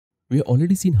We have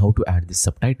already seen how to add the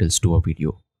subtitles to our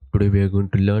video. Today we are going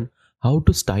to learn how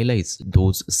to stylize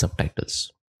those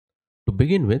subtitles. To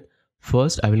begin with,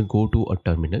 first I will go to a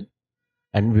terminal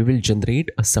and we will generate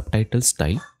a subtitle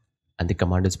style, and the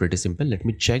command is pretty simple. Let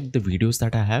me check the videos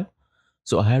that I have.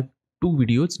 So I have two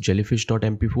videos,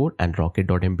 jellyfish.mp4 and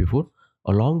rocket.mp4.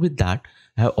 Along with that,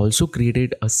 I have also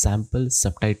created a sample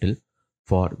subtitle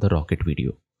for the rocket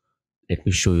video. Let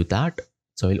me show you that.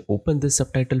 So I'll open this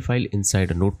subtitle file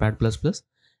inside a notepad++,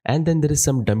 and then there is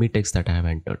some dummy text that I have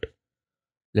entered.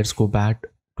 Let's go back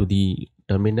to the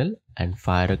terminal and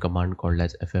fire a command called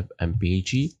as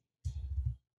FFMPEG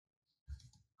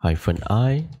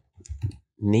 -I,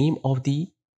 name of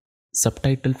the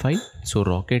subtitle file, so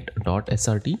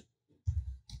rocket.srt,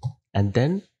 and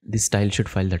then the style sheet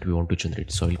file that we want to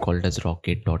generate. So I'll call it as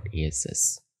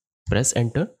rocket.ass. Press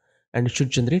enter and it should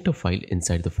generate a file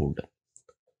inside the folder.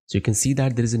 So you can see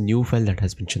that there is a new file that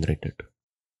has been generated.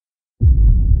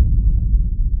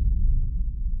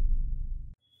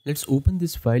 Let's open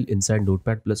this file inside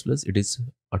Notepad++. It is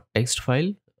a text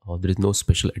file. There is no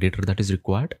special editor that is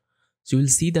required. So you will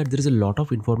see that there is a lot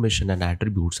of information and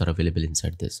attributes are available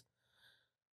inside this.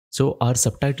 So our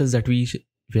subtitles that we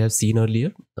have seen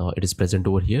earlier, it is present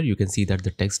over here. You can see that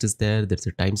the text is there. There's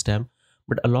a timestamp.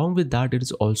 But along with that, it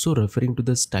is also referring to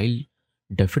the style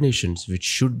definitions which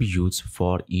should be used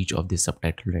for each of the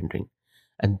subtitle rendering,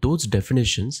 and those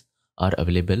definitions are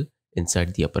available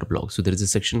inside the upper block. So there is a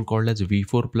section called as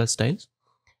v4 plus styles,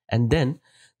 and then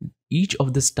each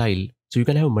of the style, so you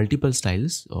can have multiple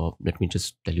styles. Let me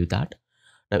just tell you that.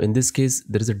 Now in this case,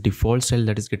 there is a default style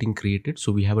that is getting created.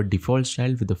 So we have a default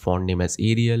style with the font name as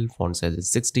Arial, font size is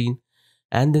 16,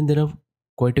 and then there are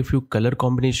quite a few color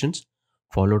combinations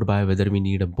followed by whether we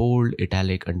need a bold,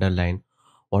 italic, underline,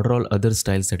 what are all other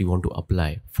styles that you want to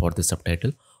apply for the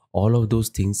subtitle. All of those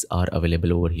things are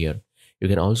available over here. You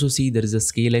can also see there is a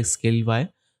scale X, scale Y,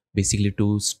 basically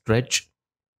to stretch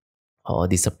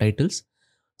the subtitles.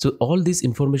 So all this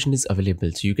information is available.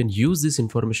 So you can use this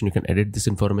information, you can edit this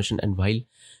information, and while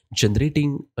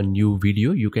generating a new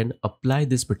video, you can apply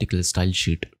this particular style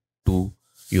sheet to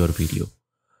your video.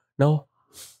 Now,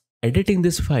 editing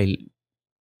this file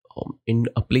in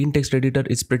a plain text editor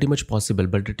is pretty much possible,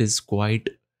 but it is quite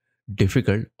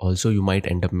difficult. Also, you might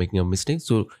end up making a mistake.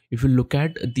 So if you look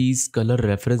at these color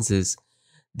references,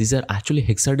 these are actually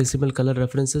hexadecimal color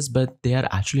references, but they are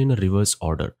actually in a reverse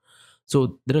order.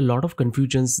 So there are a lot of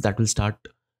confusions that will start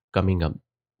coming up.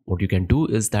 What you can do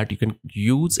is that you can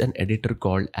use an editor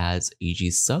called as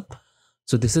Aegisub.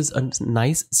 So this is a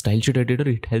nice style sheet editor.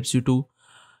 It helps you to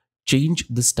change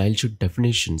the style sheet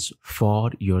definitions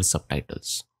for your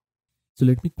subtitles. So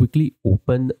let me quickly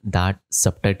open that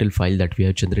subtitle file that we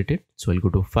have generated. So I'll go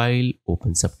to File,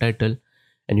 Open Subtitle,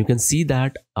 and you can see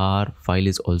that our file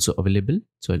is also available.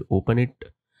 So I'll open it.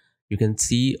 You can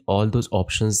see all those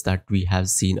options that we have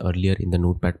seen earlier in the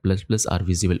Notepad++ are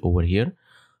visible over here.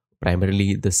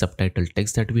 Primarily the subtitle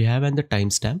text that we have and the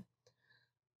timestamp.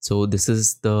 So this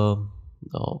is the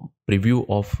preview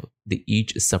of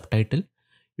each subtitle.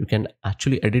 You can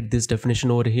actually edit this definition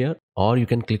over here, or you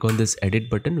can click on this edit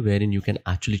button wherein you can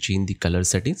actually change the color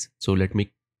settings. So let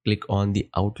me click on the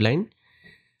outline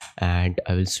and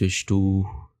I will switch to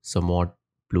somewhat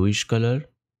bluish color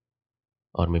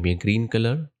or maybe a green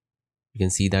color. You can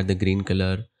see that the green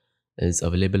color is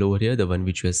available over here, the one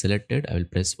which we have selected. I will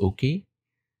press OK.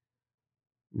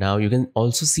 Now you can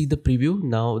also see the preview.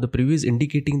 Now the preview is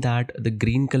indicating that the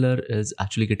green color is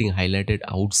actually getting highlighted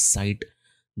outside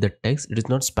the text. It is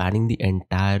not spanning the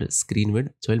entire screen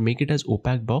width. So I'll make it as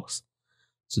opaque box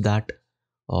so that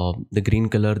the green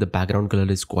color, the background color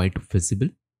is quite visible.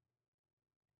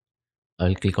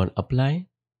 I'll click on apply.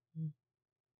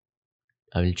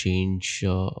 I will change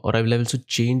or I will also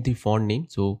change the font name.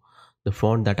 So the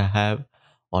font that I have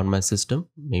on my system,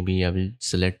 maybe I will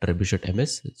select Trebuchet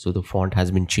MS. So the font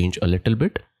has been changed a little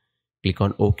bit. Click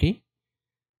on OK.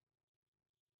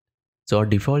 So our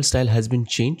default style has been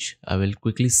changed. I will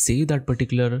quickly save that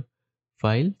particular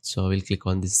file. So I will click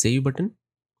on the save button.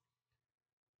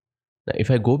 Now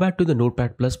if I go back to the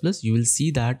Notepad++, you will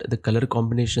see that the color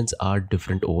combinations are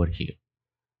different over here,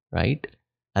 right?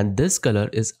 And this color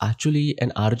is actually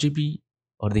an RGB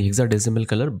or the hexadecimal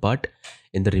color, but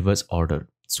in the reverse order.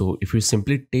 So if you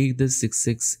simply take this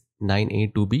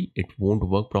 6698-2B, it won't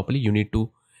work properly. You need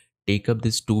to take up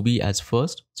this 2B as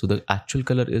first. So the actual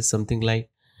color is something like,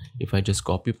 if I just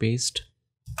copy paste,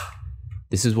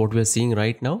 this is what we are seeing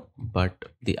right now, but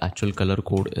the actual color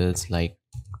code is like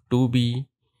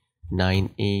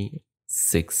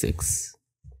 2B9A66.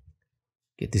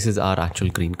 Okay, this is our actual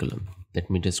green color. Let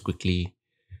me just quickly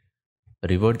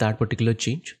revert that particular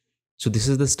change. So this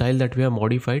is the style that we have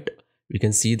modified. We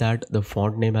can see that the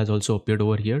font name has also appeared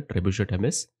over here, Trebuchet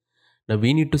MS. Now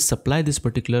we need to supply this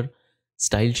particular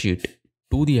style sheet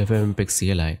to the FFmpeg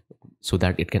CLI so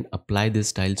that it can apply these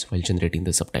styles while generating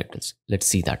the subtitles. Let's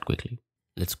see that quickly.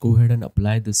 Let's go ahead and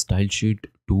apply this style sheet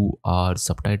to our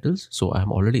subtitles. So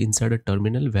I'm already inside a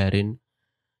terminal wherein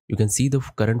you can see the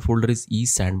current folder is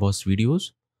eSandbox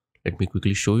videos. Let me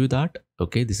quickly show you that.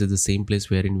 Okay, this is the same place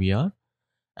wherein we are.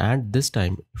 And this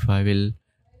time, if I will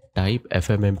type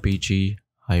FFMPEG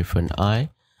 -I,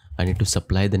 I need to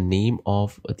supply the name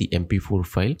of the MP4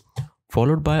 file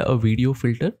followed by a video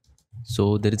filter.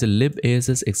 So there is a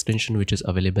libass extension which is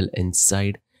available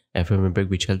inside FFmpeg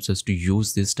which helps us to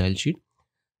use this style sheet.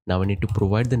 Now I need to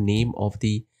provide the name of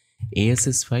the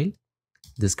ASS file.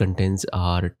 This contains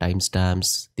our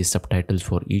timestamps, the subtitles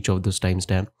for each of those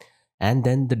timestamps, and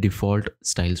then the default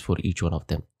styles for each one of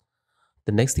them.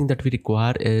 The next thing that we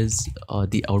require is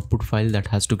the output file that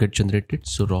has to get generated.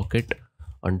 So rocket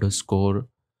underscore,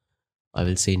 I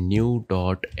will say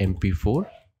new.mp4.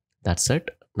 That's it.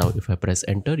 Now if I press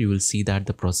enter, you will see that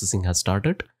the processing has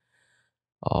started.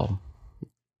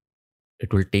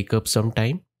 It will take up some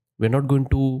time. We're not going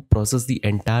to process the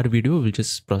entire video. We'll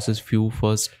just process few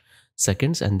first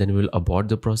seconds and then we'll abort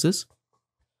the process.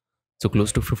 So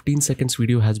close to 15 seconds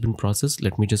video has been processed.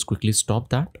 Let me just quickly stop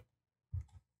that.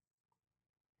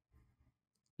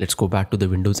 Let's go back to the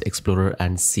Windows Explorer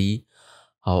and see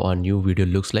how our new video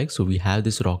looks like. So we have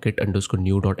this rocket underscore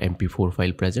new.mp4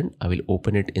 file present. I will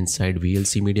open it inside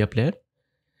VLC media player.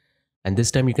 And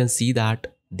this time you can see that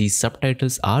these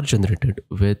subtitles are generated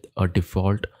with a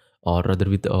default, or rather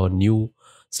with a new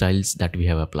styles that we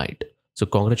have applied. So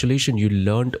congratulations, you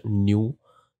learned new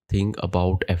thing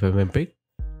about FFmpeg.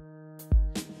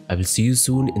 I will see you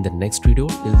soon in the next video.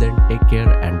 Till then, take care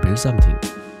and build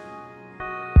something.